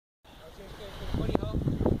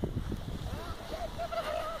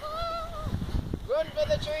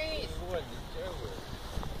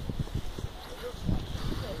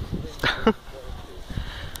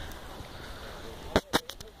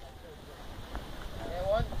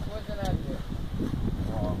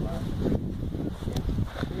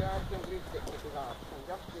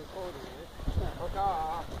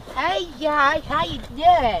Yeah, how you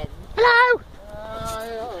doing? Hello!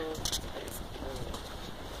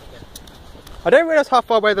 I didn't realise how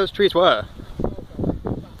far away those trees were.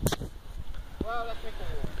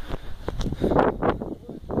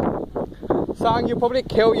 Sang, you'll probably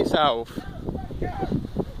kill yourself.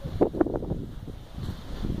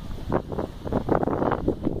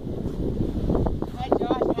 Hi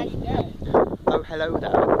Josh, how you doing? Oh, hello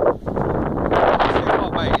there. It's too far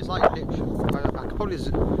away, it's like literally. I could probably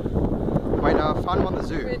wait, no, I found him on the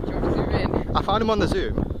Zoom. I found him on the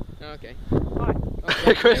Zoom. Oh, okay.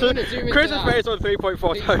 Chris's face on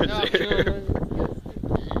 3.4 times.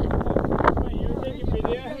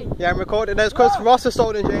 Yeah, I'm recording. There's because Ross has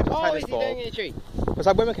stolen James' tennis ball. Because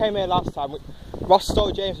like when we came here last time, Ross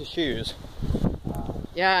stole James' shoes.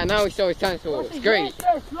 Yeah, now he stole his tennis ball. It's great.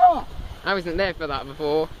 I wasn't there for that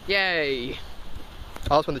before. Yay!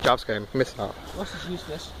 Oh, that's when the Javs came. I missed that. Ross is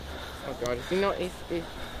useless. Oh god, is he not?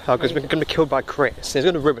 Oh, because we're going to be killed by Chris. He's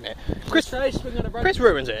going to ruin it. Chris ruins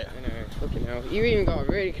it. I know, fucking hell. You even got a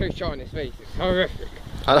really close shot on his face. It's horrific.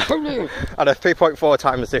 And a 3.4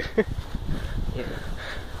 times Zoom. Yeah.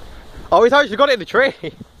 Oh, he's actually got it in the tree.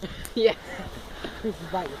 Yeah.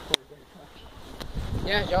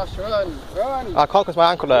 Yeah, Josh, run. I can't because my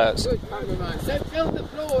ankle hurts. Good cameraman. Don't film the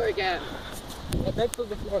floor again. Yeah, don't film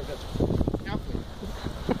the floor again.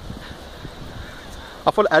 I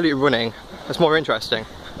thought Elliot running. That's more interesting.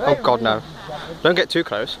 Oh god, no. Don't get too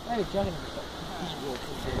close. Oh,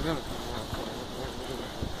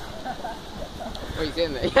 he's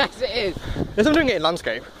in there. Yes, it is. Yes, I'm doing it in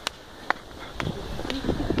landscape.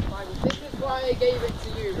 This is why I gave it to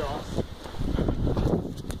you, Ross.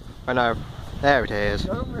 I know. There it is.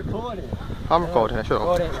 I'm recording. I'm recording, I should.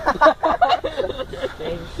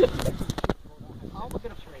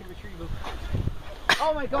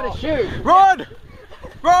 Oh my god, a shoe! Run!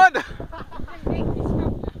 Run!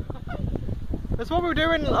 That's what we were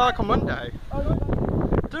doing like on Monday.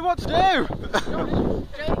 Do what to do!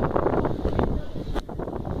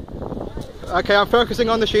 Okay, I'm focusing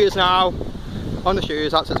on the shoes now. On the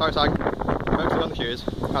shoes, that's it, sorry. Focusing on the shoes,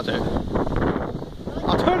 that's it.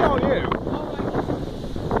 I'll turn it on you!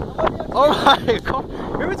 Oh my god,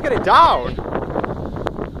 who's getting down?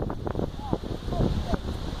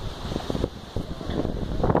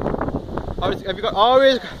 Oh, have you got,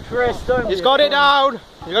 Chris, don't he's got it down!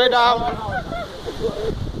 He's got it down!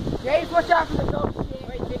 James, watch out for the dog.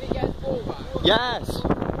 Wait, did he get his ball back? Yes!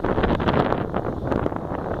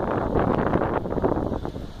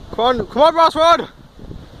 Come on Ross, run!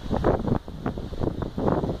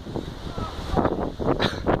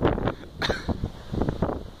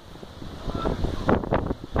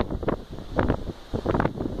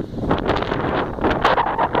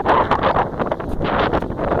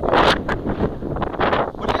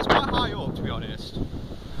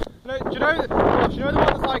 Do you know the one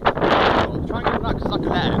that's like, try and get that because it's like a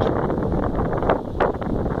ledge?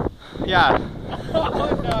 Yeah. Oh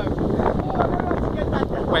no!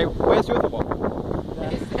 Wait, where's the other one?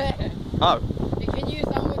 It's there. Oh. You can use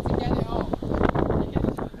that one to get it off.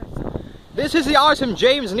 This is the item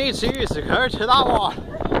James needs to use to go to that one.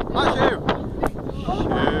 That shoe.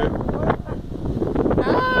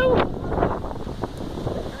 Ow!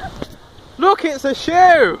 Look, it's a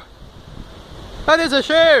shoe! And there's a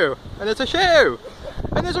shoe! And there's a shoe!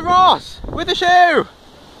 And there's a Ross with a shoe!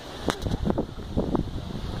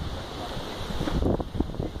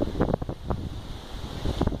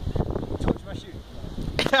 Touch my shoe.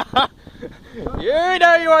 You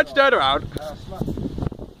know you want to turn around.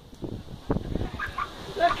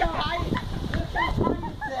 Look how high it is.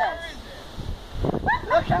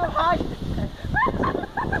 Look how high it is.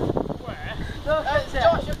 Where? Look at it.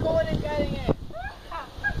 Josh, you're going and getting it.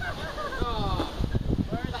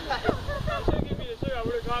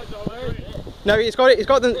 No, he's got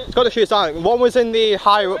the shoes down. One was in the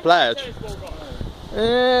higher up ledge.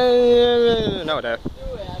 No, I don't.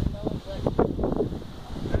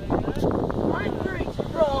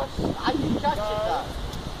 I can catch it though.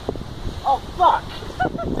 Oh fuck!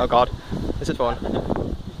 Oh god, this is fun.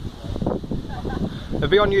 It'll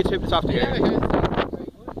be on YouTube this afternoon.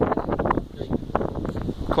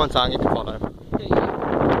 Come on, Sang, you can follow.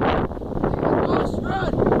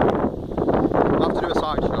 I'll have to do a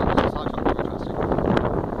side shot. A side shot will be interesting.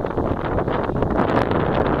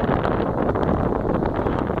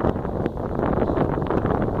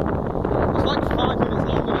 It's like 5 minutes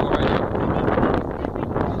long already.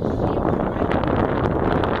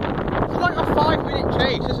 It's like a 5-minute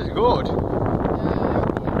chase. This is good.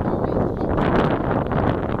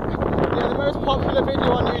 Yeah, the most popular video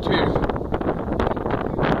on YouTube.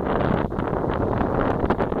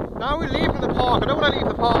 Now we're leaving the park. I don't want to leave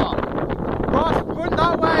the park. run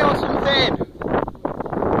that way or something.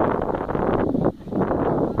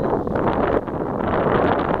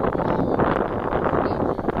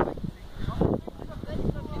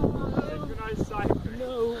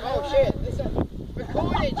 Oh shit,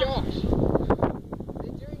 record it, Josh.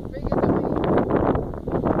 They're doing bigger than me.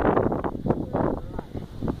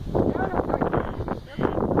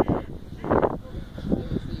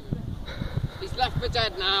 He's left for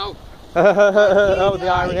dead now. Oh, the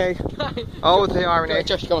irony. Oh, the irony.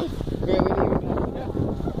 Josh, go on.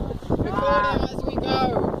 Record him as we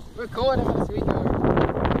go. Record him as we go.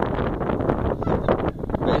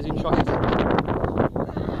 Where's he shot?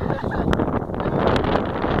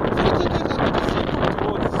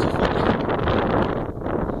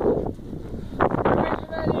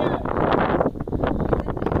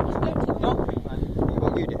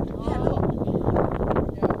 What you did?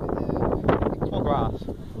 More grass.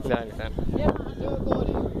 No, anything.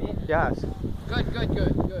 Yes. Good.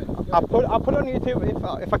 I'll put it on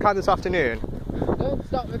YouTube if I can this afternoon. Don't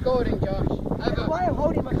stop recording, Josh. Why I'm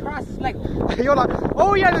holding my cross leg? You're like,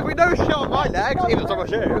 oh yeah, there's no shit on my legs, even on my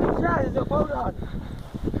shoe. There's a photo on.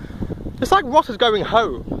 It's like Ross is going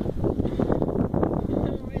home.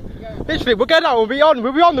 Literally, we'll get out, we'll be on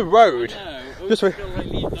the road. Just wait.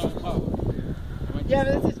 Yeah,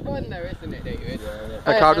 but this is fun though, isn't it, David?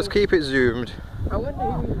 Okay, I'll just keep it zoomed. I wonder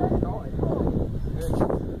who started.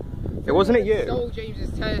 It wasn't it you? Stole James's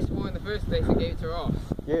tennis ball in the first place and gave it to Ross.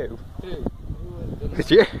 You. Who? It's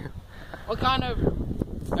you. What kind of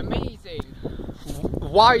amazing,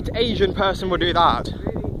 White Asian person would do that.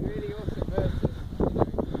 really awesome person.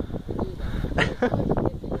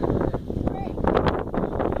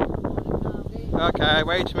 Okay,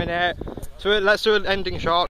 wait a minute. So let's do an ending shot.